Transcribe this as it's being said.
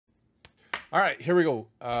All right, here we go.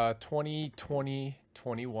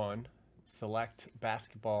 2020-21 select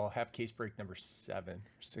basketball half case break number 7,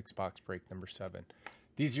 6-box break number 7.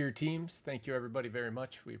 These are your teams. Thank you everybody very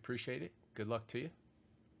much. We appreciate it. Good luck to you.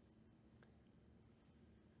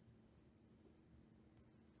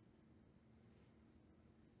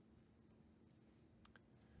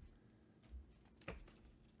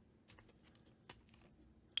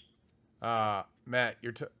 Matt,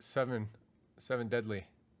 you're seven deadly.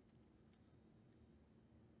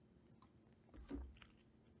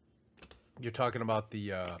 You're talking about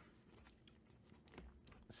the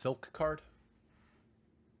silk card?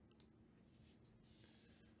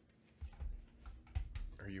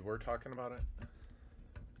 Or you were talking about it?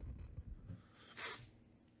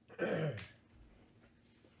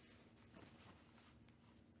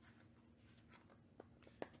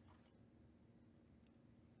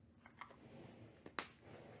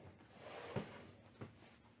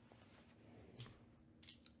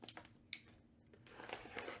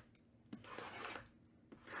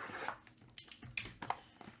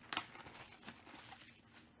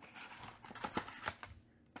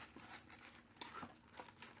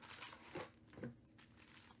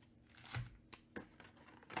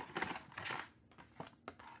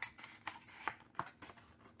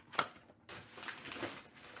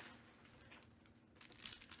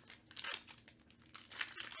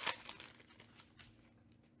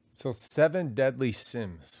 So 7 deadly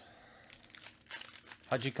Sims.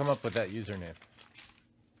 How'd you come up with that username?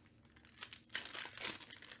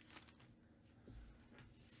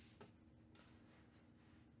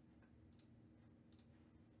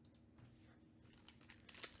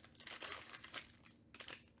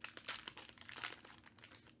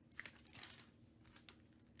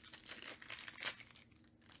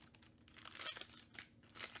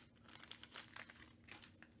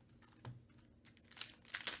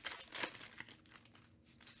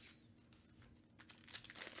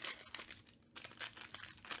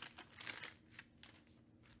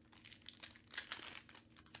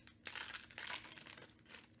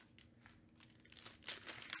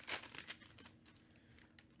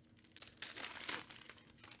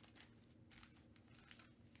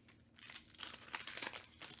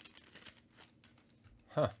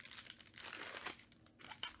 Huh.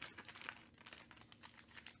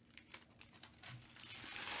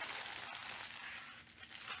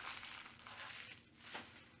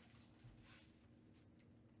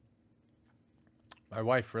 My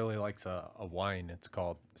wife really likes a wine. It's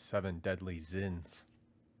called 7 Deadly Zins.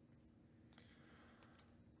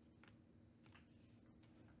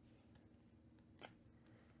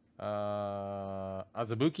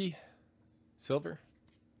 Azabuki, silver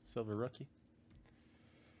rookie.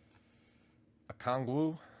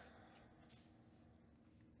 Kongwu,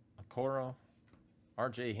 Okoro,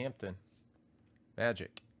 RJ Hampton,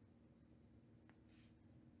 Magic.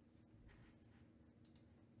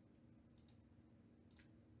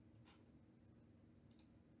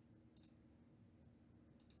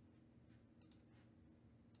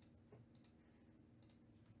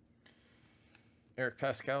 Eric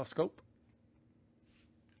Pascal, Scope.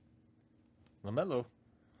 LaMelo.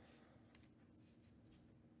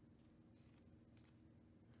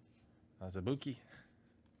 Azabuki,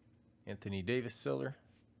 Anthony Davis, Silver,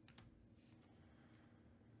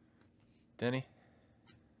 Denny,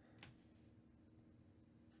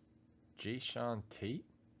 Jayshawn Tate,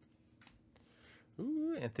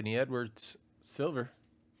 ooh, Anthony Edwards, Silver,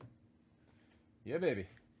 yeah baby,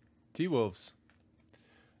 T-Wolves,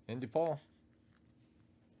 and DePaul.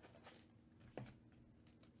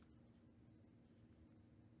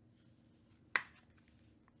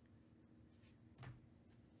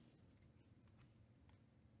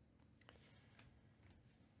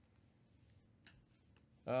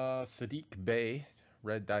 Sadiq Bey,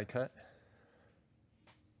 red die cut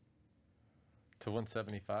to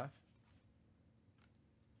 175.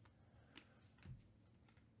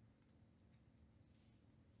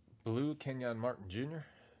 Blue Kenyon Martin Jr.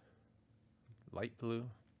 Light blue.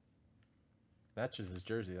 Matches his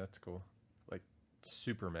jersey, that's cool. Like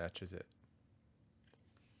super matches it.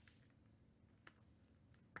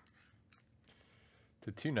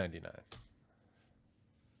 To 299.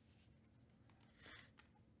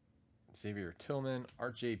 Xavier Tillman,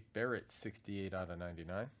 RJ Barrett, 68 out of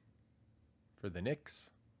 99 for the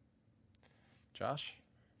Knicks. Josh.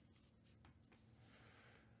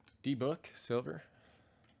 D-Book, silver.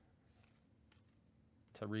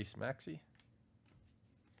 Tyrese Maxey.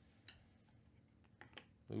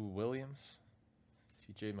 Lou Williams.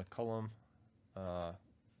 CJ McCollum,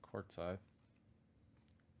 courtside.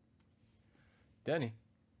 Denny,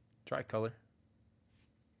 tricolor.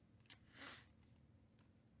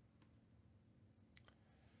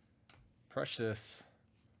 Precious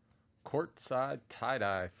courtside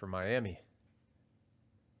tie-dye for Miami.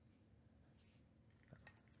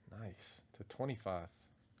 Nice. To 25.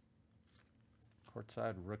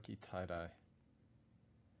 Courtside rookie tie-dye.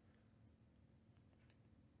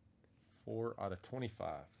 4 out of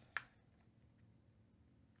 25.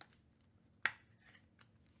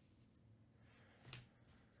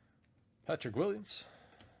 Patrick Williams.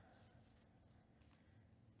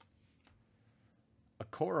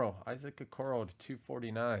 Isaac Okoro to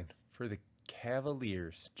 249 for the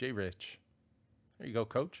Cavaliers. J. Rich. There you go,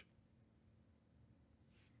 coach.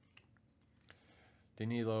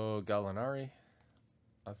 Danilo Gallinari,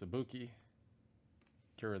 Azubuike,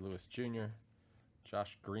 Kira Lewis Jr.,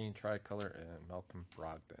 Josh Green, tricolor, and Malcolm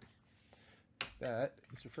Brogdon. That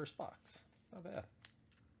is your first box. Not bad.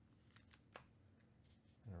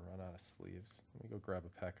 I'm going to run out of sleeves. Let me go grab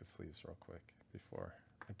a pack of sleeves real quick before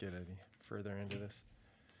I get any further into this.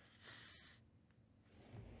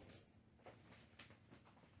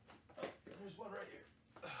 There's one right here.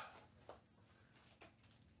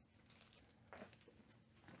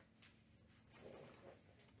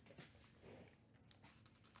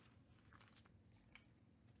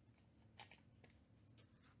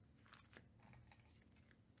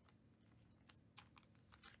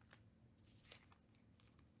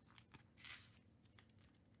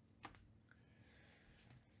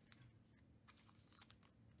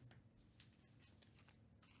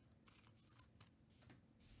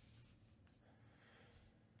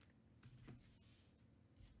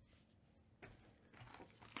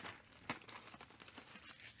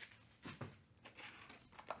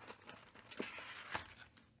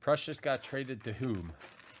 Precious got traded to whom?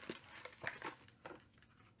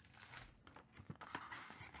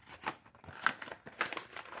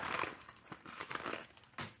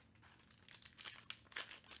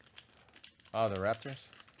 Oh, the Raptors?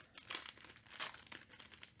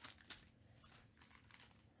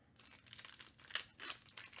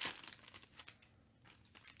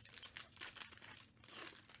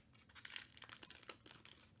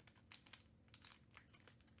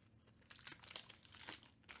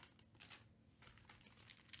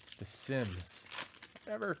 The Sims.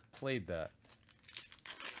 Never played that.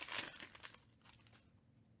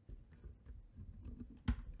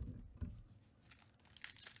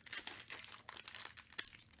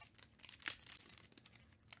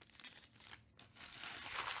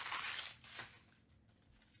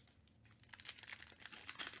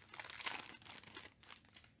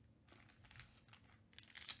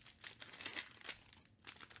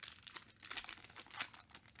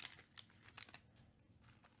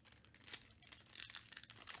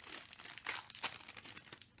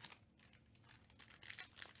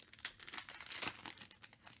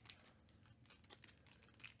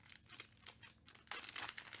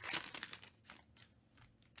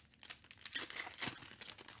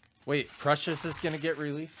 Wait, Precious is going to get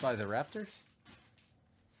released by the Raptors?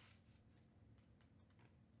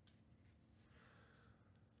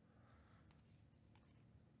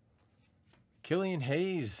 Killian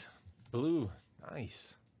Hayes, blue.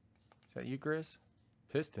 Nice. Is that you, Grizz?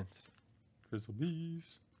 Pistons. Grizzle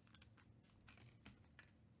Bees.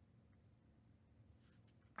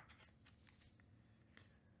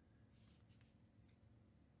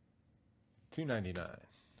 $2.99.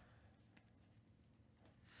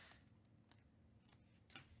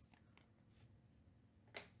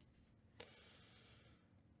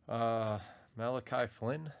 Malachi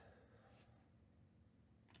Flynn.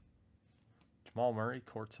 Jamal Murray,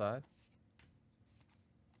 courtside.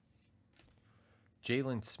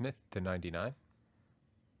 Jalen Smith to 99.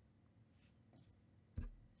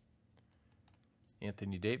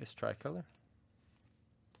 Anthony Davis, tricolor.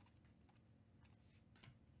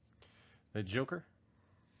 The Joker.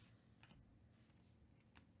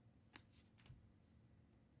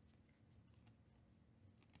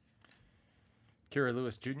 Kira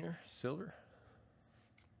Lewis Jr., silver.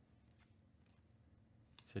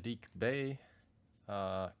 Sadiq Bey.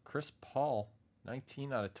 Chris Paul,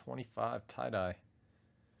 19 out of 25 tie-dye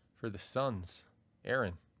for the Suns.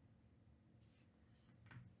 Aaron.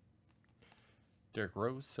 Derrick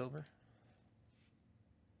Rose, silver.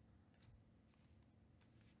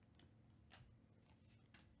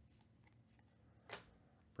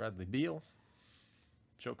 Bradley Beal.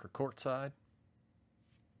 Joker courtside.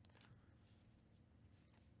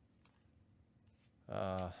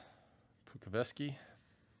 Pukoveski.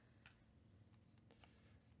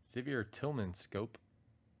 Xavier Tillman scope.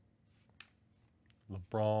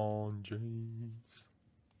 LeBron James.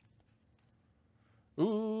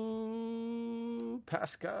 Ooh,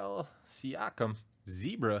 Pascal Siakam.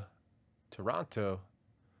 Zebra. Toronto.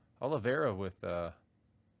 Oliveira with the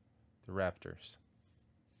Raptors.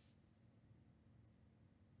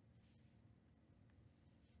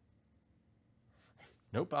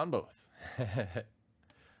 Nope, on both.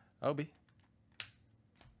 Obi.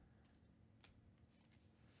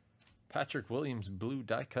 Patrick Williams, blue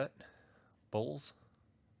die cut. Bulls.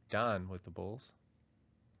 Don with the Bulls.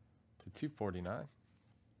 To 249.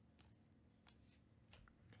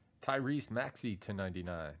 Tyrese Maxey to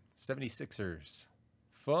 99. 76ers.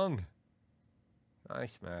 Fung.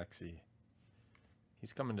 Nice Maxey.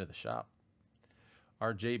 He's coming to the shop.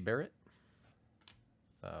 RJ Barrett.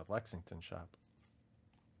 Lexington shop.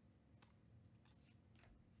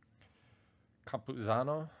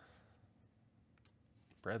 Campuzano.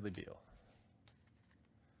 Bradley Beal.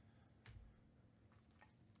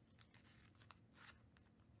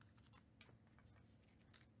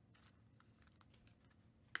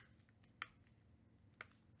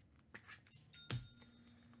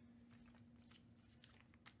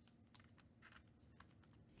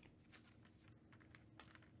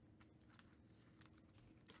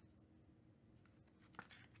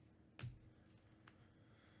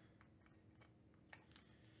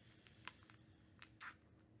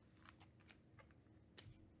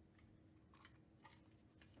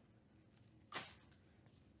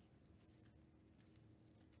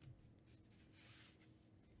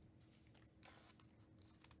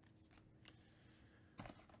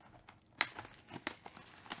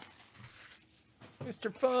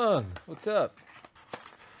 Mr. Fung, what's up?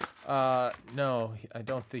 No, I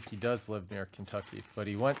don't think he does live near Kentucky, but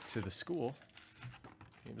he went to the school.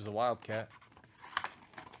 He was a Wildcat.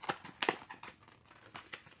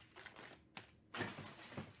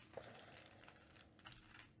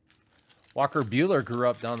 Walker Buehler grew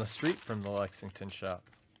up down the street from the Lexington shop.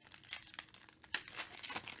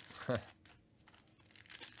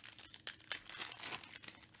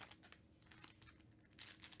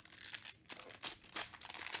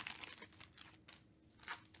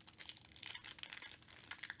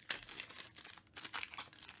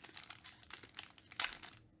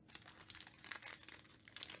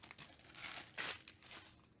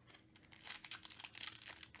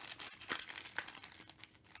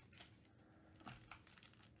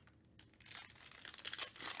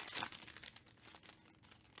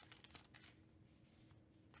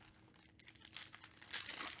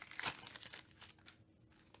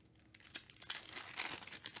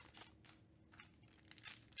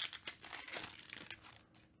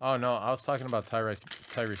 Oh, no, I was talking about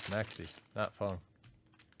Tyrese Maxey, not Fung.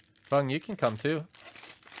 Fung, you can come too.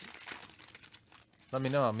 Let me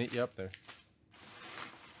know, I'll meet you up there.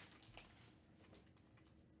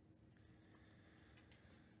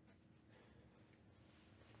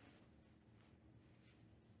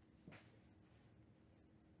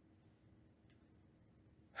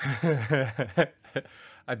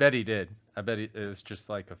 I bet he did. I bet it was just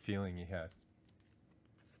like a feeling he had.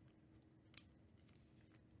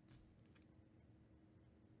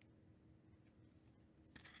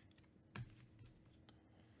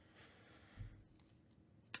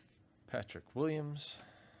 Patrick Williams.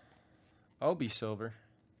 Obi Silver.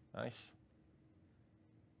 Nice.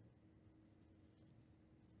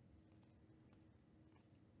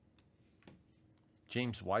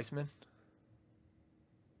 James Wiseman.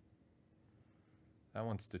 That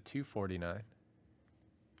one's to 249.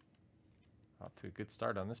 Off to a good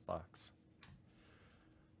start on this box.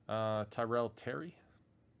 Tyrell Terry.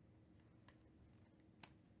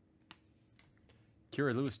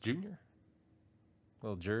 Kira Lewis Jr.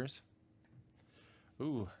 Little Jers.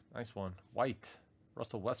 Ooh, nice one. White.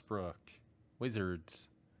 Russell Westbrook. Wizards.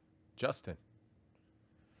 Justin.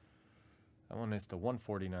 That one is to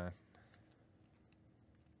 149.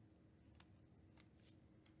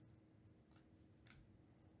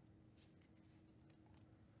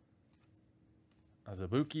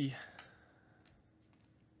 Azubuike.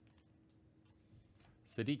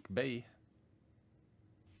 Sadiq Bey.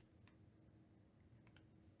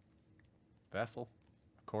 Vassell.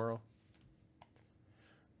 Coro.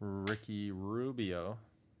 Ricky Rubio.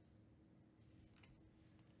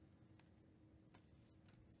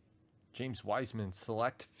 James Wiseman,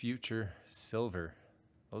 Select Future Silver.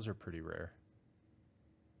 Those are pretty rare.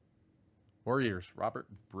 Warriors, Robert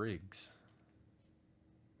Briggs.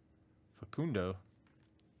 Facundo,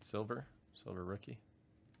 Silver rookie.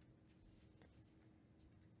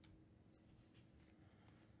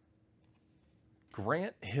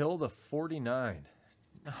 Grant Hill to 49.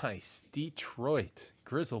 Nice. Detroit.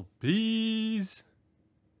 Grizzle Bees.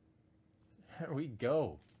 There we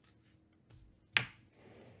go.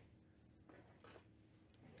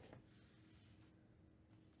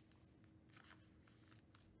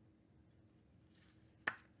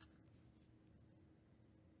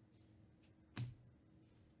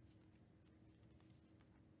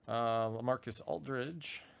 LaMarcus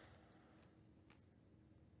Aldridge.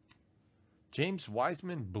 James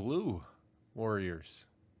Wiseman blue. Warriors.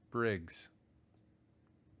 Briggs.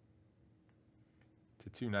 To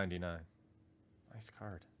 299. Nice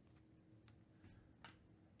card.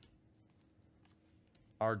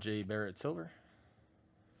 RJ Barrett silver.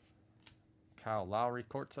 Kyle Lowry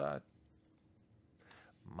courtside.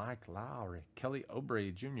 Mike Lowry. Kelly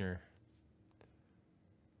Oubre Jr.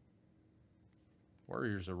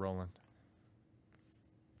 Warriors are rolling.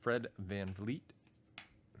 Fred VanVleet.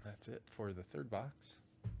 That's it for the third box.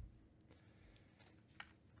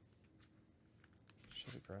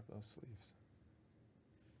 Should have grabbed those sleeves.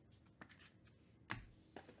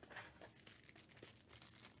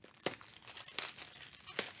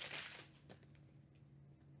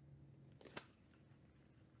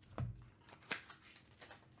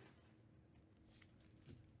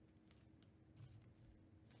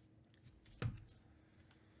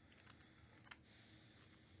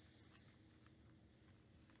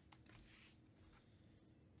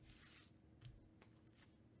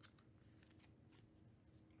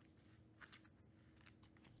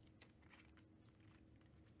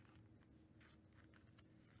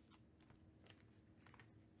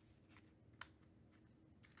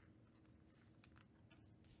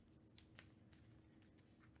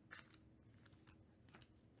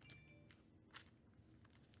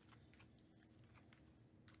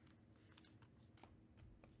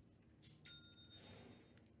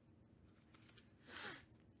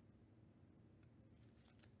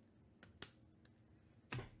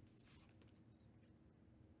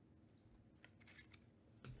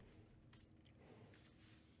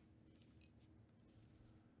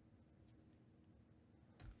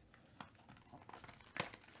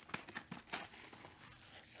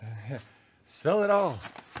 Sell it all.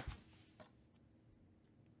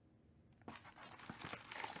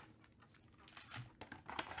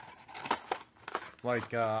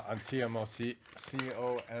 Like on CMOC,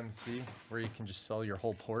 COMC, where you can just sell your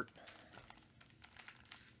whole port.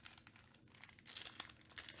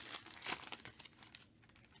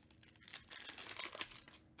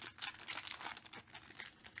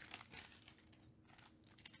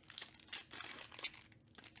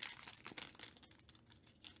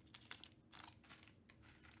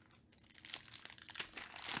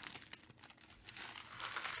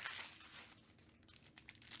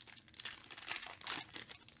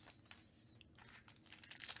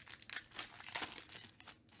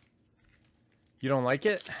 You don't like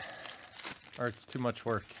it? Or it's too much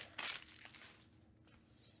work?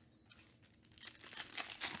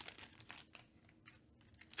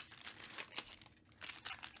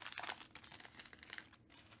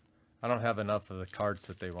 I don't have enough of the cards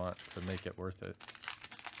that they want to make it worth it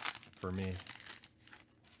for me.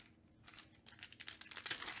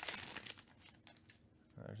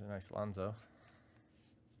 There's a nice Lonzo.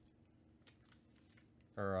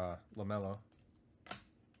 Or LaMelo.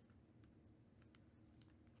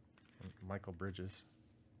 Michael Bridges.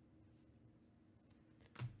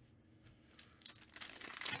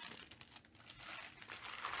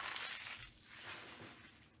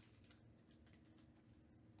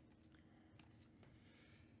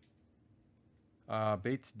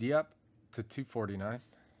 Bates Diop to 249.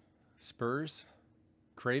 Spurs.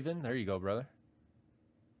 Craven. There you go, brother.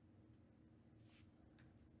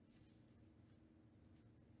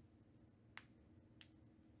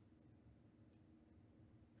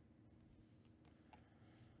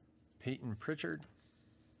 Peyton Pritchard.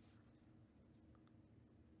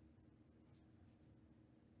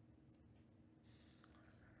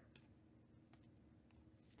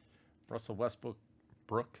 Russell Westbrook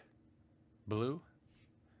blue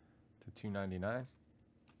to 299.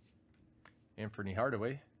 Anthony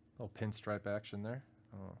Hardaway, little pinstripe action there.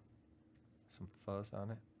 Oh, some fuzz on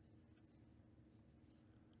it.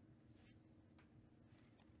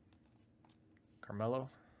 Carmelo.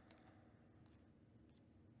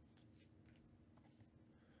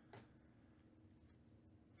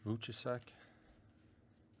 Vucevic.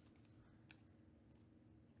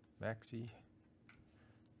 Maxey.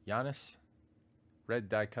 Giannis. Red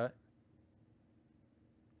die cut.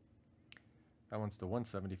 That one's to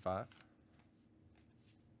 175.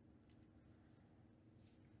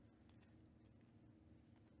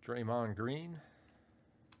 Draymond Green.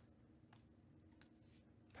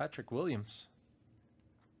 Patrick Williams.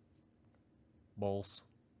 Bulls.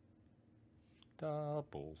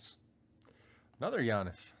 Doubles. Another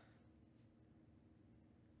Giannis.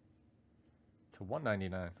 To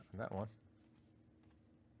 199 on that one.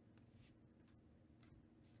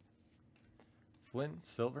 Flynn,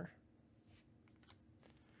 silver.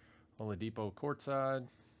 Oladipo courtside.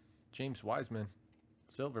 James Wiseman,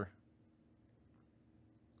 silver.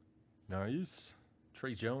 Nice.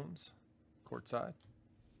 Trey Jones, courtside.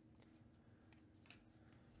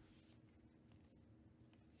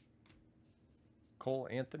 Cole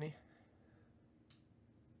Anthony.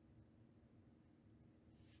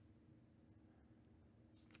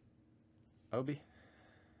 Obi.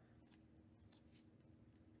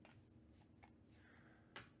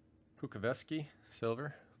 Pukaveski,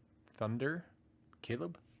 silver. Thunder,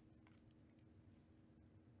 Caleb.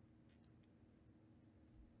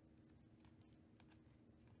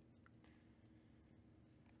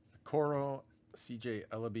 Coro, CJ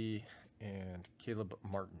Ellaby, and Caleb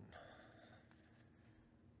Martin.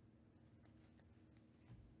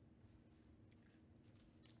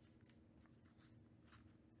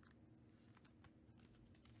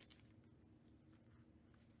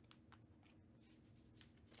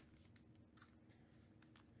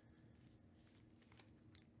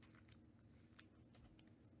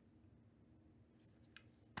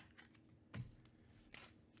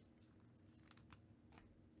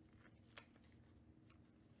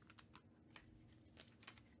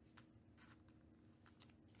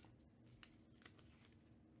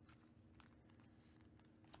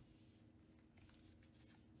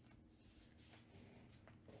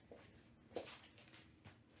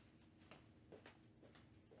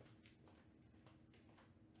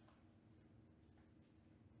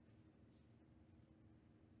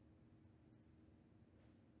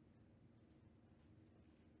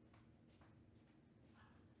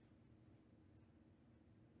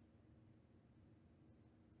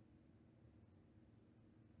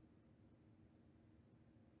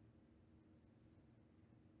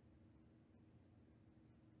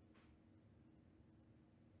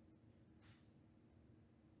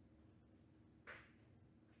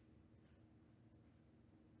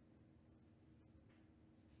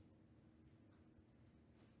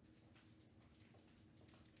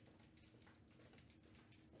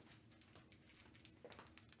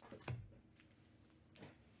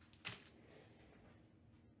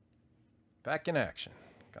 Back in action.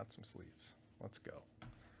 Got some sleeves. Let's go.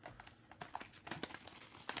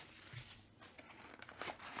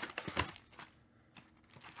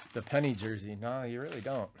 The penny jersey. No, you really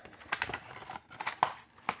don't.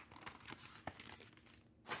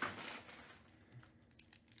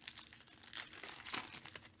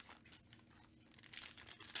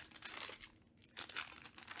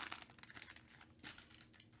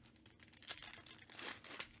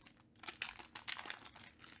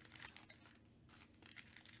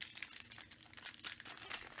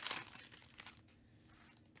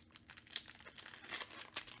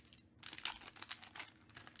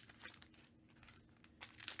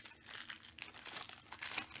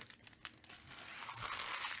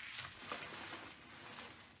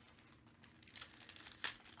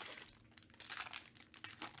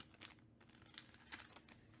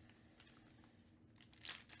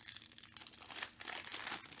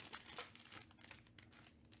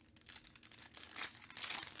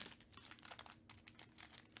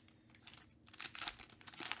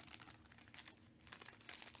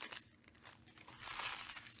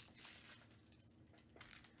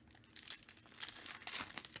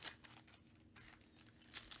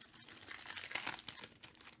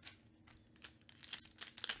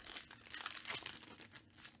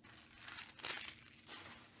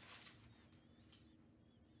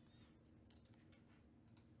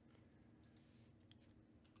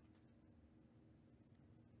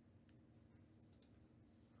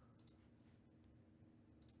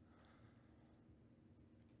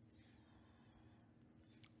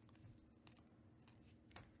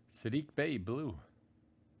 Sadiq Bey, blue.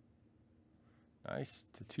 Nice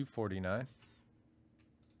to 249.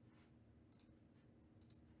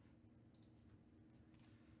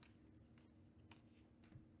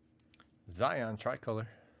 Zion, tricolor.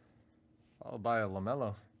 Followed by a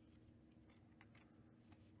LaMelo.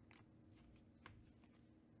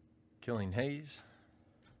 Killing Hayes.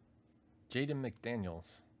 Jaden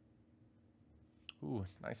McDaniels. Ooh,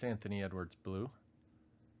 nice Anthony Edwards, blue.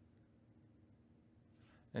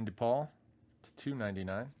 And DePaul to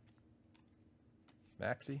 299.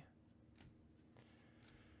 Maxey.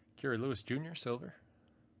 Kerry Lewis Jr., silver.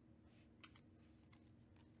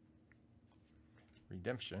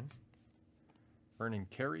 Redemption. Vernon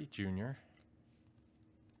Carey Jr.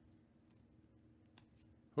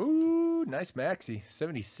 Ooh, nice Maxey.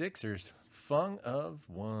 76ers. Fung of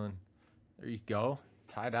 1. There you go.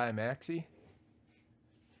 Tie-dye Maxey.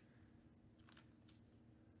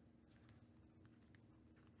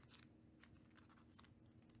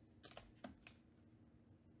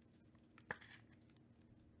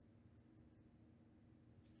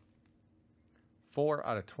 4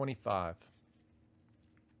 out of 25.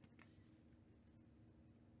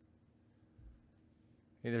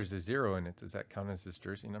 Hey, there's a 0 in it. Does that count as his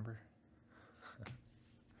jersey number?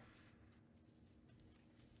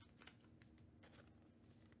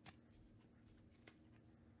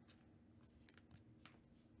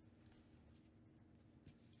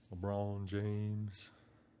 LeBron James.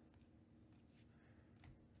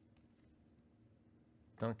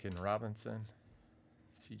 Duncan Robinson.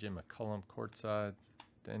 CJ McCollum courtside.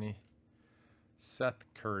 Denny. Seth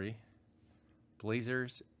Curry.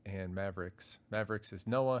 Blazers and Mavericks. Mavericks is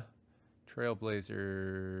Noah. Trailblazers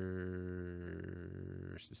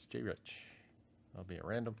is J. Rich. That'll be at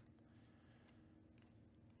random.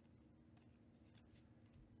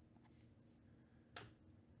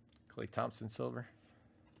 Klay Thompson silver.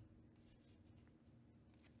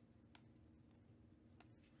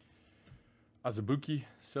 Azubuike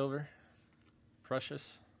silver.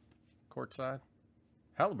 Precious courtside.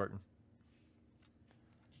 Halliburton.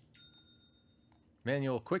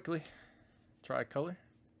 Manuel Quickly tricolor.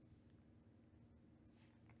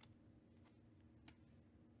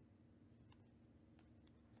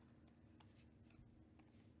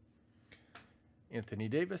 Anthony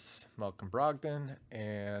Davis, Malcolm Brogdon,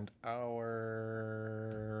 and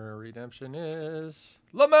our redemption is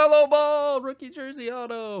LaMelo Ball, rookie jersey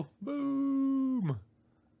auto. Boom.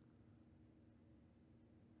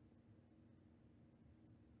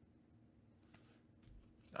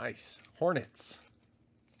 Nice. Hornets.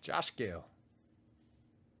 Josh Gale.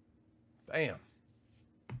 Bam.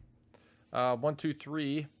 1, 2,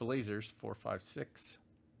 3. Blazers. 4, 5, 6.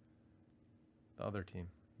 The other team.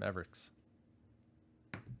 Mavericks.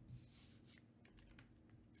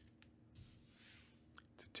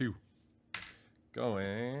 It's a 2.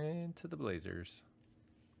 Going to the Blazers.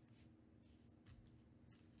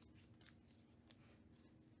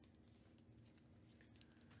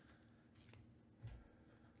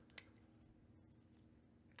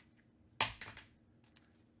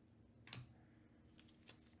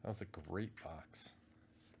 That was a great box.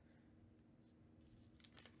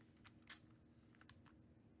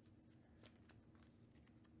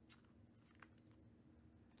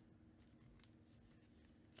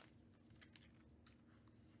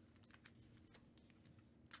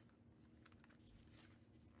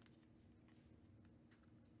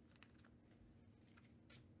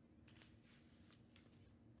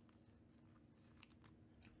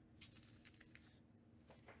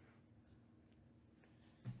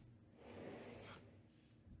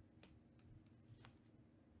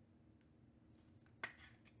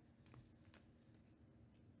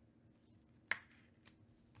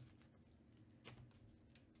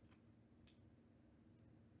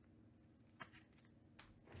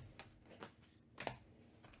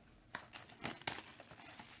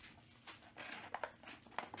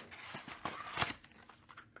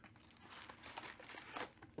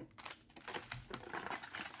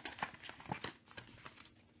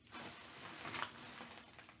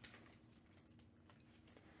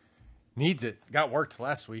 Needs it. Got worked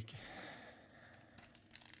last week.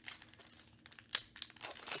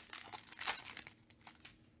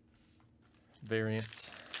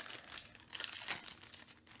 Variants.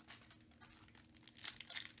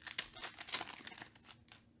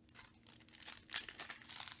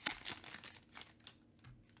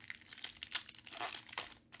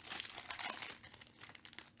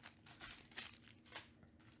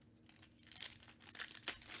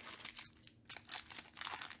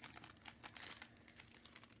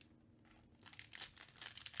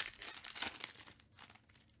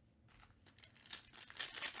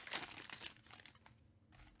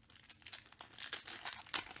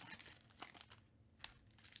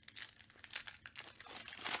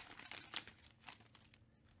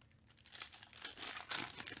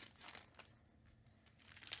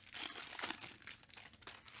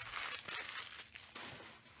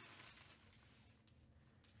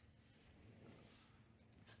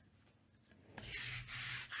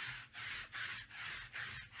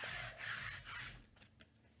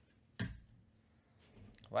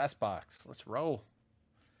 Last box. Let's roll.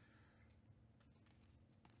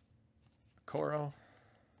 Coro.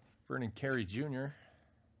 Vernon Carey Jr.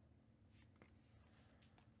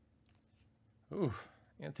 Ooh.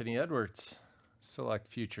 Anthony Edwards. Select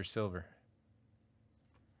Future Silver.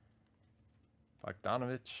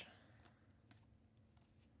 Bogdanovich.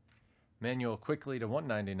 Manuel Quickly to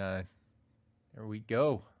 199. There we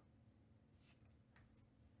go.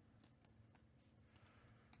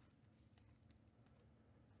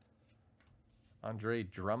 Andre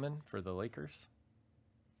Drummond for the Lakers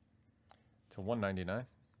to 199.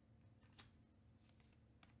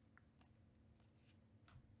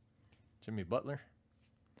 Jimmy Butler.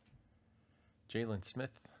 Jalen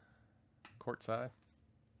Smith, courtside.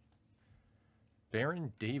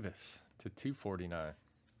 Baron Davis to 249.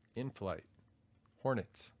 In-flight.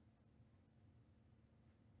 Hornets.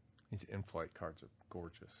 These in-flight cards are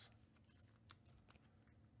gorgeous.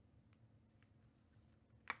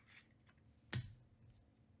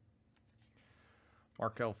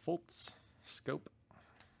 Markelle Fultz, Scope.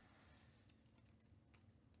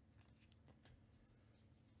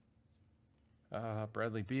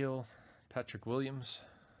 Bradley Beal, Patrick Williams.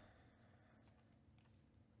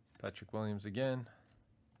 Patrick Williams again.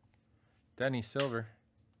 Denny Silver.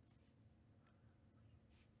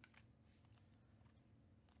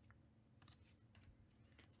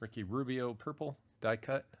 Ricky Rubio, purple, die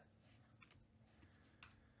cut.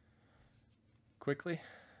 Quickly.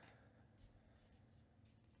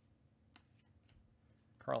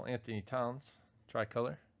 Karl Anthony Towns,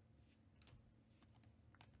 tricolor.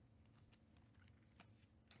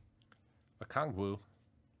 Okongwu.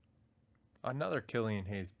 Another Killian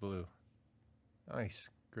Hayes blue. Nice.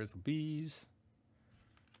 Grizzly Bees.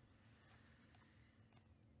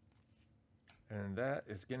 And that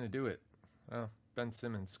is going to do it. Oh, Ben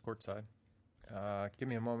Simmons, courtside. Give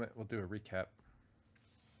me a moment. We'll do a recap.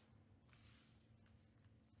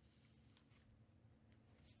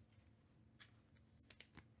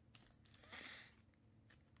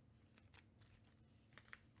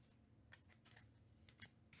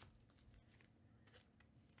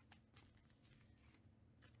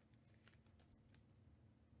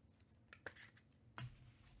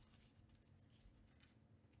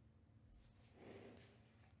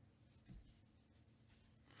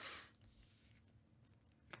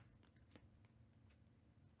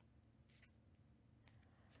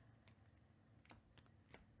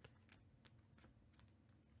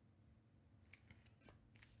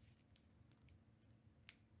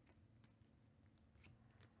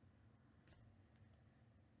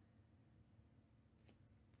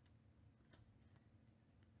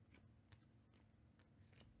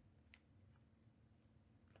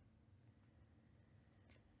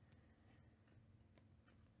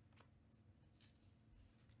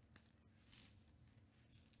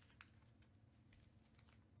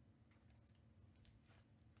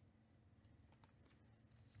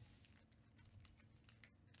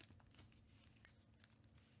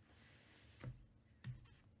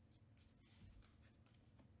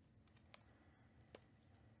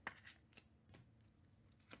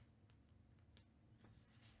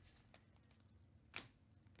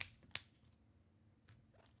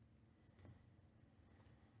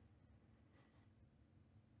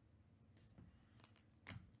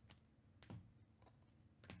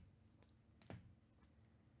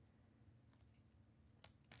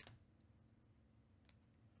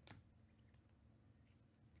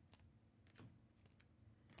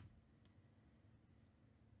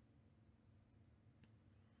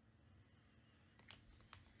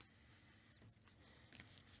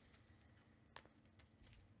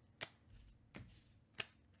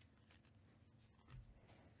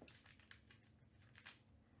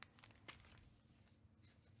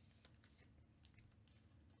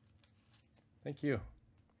 Thank you.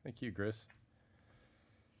 Thank you, Grizz.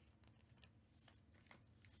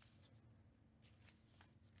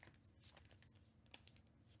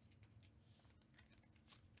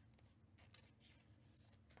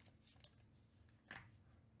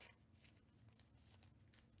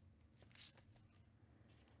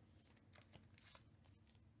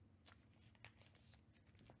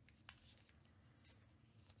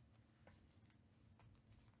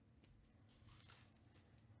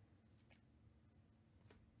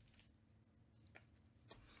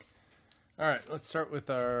 All right, let's start with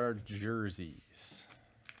our jerseys.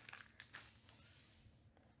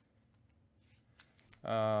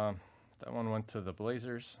 That one went to the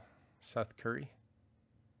Blazers. Seth Curry.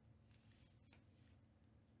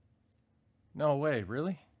 No way,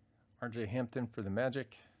 really? RJ Hampton for the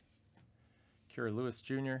Magic. Kira Lewis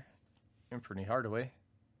Jr. Anthony Hardaway.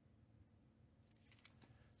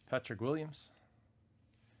 Patrick Williams.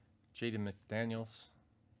 Jaden McDaniels.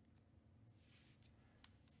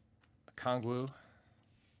 Okongwu,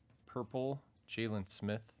 purple, Jalen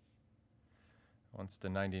Smith, once to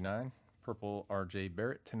 99. Purple, R.J.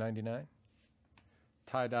 Barrett to 99.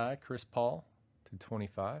 Tie-dye, Chris Paul to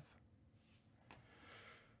 25.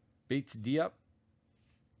 Bates Diop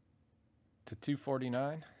to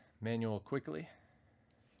 249. Manuel Quickly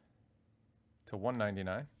to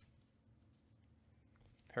 199.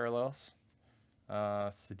 Parallels,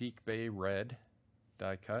 Sadiq Bey red,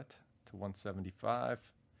 die cut to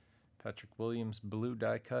 175. Patrick Williams blue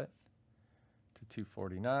die cut to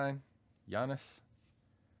 249. Giannis.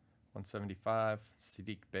 175.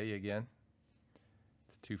 Sadiq Bey again.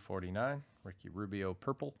 To 249. Ricky Rubio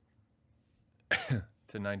purple.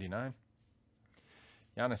 To 99.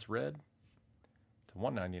 Giannis red. To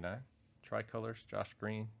 199. Tricolors. Josh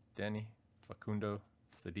Green. Denny. Facundo.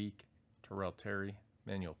 Sadiq. Terrell Terry.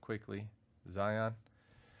 Manuel Quickly. Zion.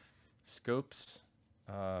 Scopes.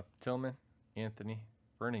 Tillman. Anthony.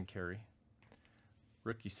 Vernon Carey.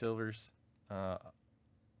 Rookie silvers.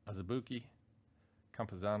 Azubuike.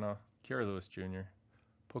 Campazano. Kerry Lewis Jr.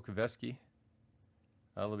 Pokuveski.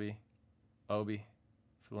 Ellaby. Obi.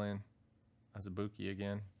 Flynn. Azubuike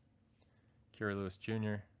again. Kerry Lewis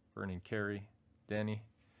Jr. Vernon Carey. Denny.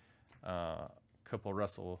 Couple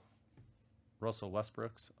Russell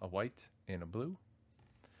Westbrooks. A white and a blue.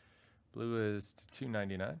 Blue is to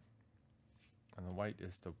 299. And the white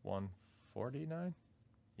is to 149.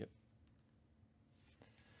 Yep.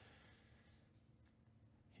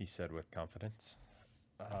 He said with confidence.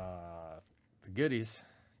 The goodies.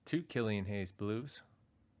 2 Killian Hayes blues.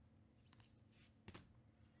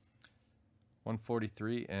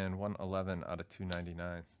 143 and 111 out of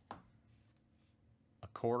 299. A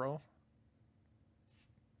Coro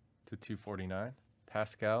to 249.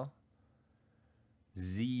 Pascal.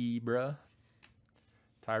 Zebra.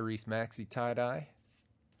 Tyrese Maxey tie-dye.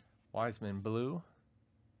 Wiseman blue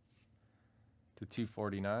to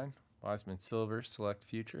 249. Wiseman silver select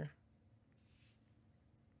future.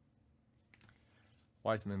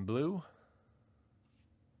 Wiseman blue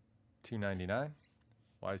 299.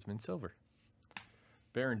 Wiseman silver.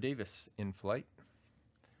 Baron Davis in flight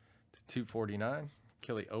to 249.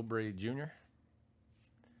 Kelly Oubre Jr.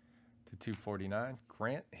 to 249.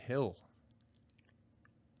 Grant Hill.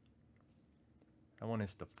 That one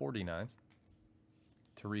is to 49.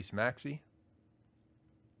 Tyrese Maxey.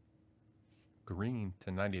 Green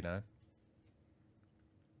to 99.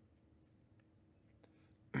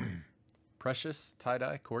 Precious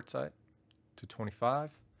tie-dye courtside to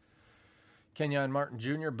 25. Kenyon Martin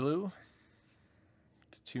Jr. blue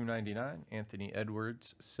to 299. Anthony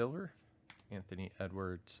Edwards silver. Anthony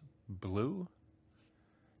Edwards blue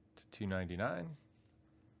to 299.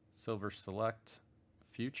 Silver select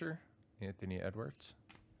future. Anthony Edwards.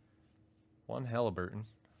 1 Halliburton.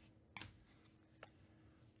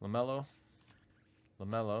 LaMelo.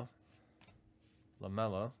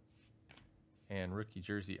 And rookie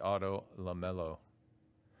jersey auto LaMelo.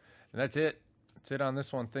 And that's it. That's it on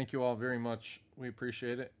this one. Thank you all very much. We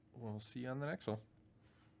appreciate it. We'll see you on the next one.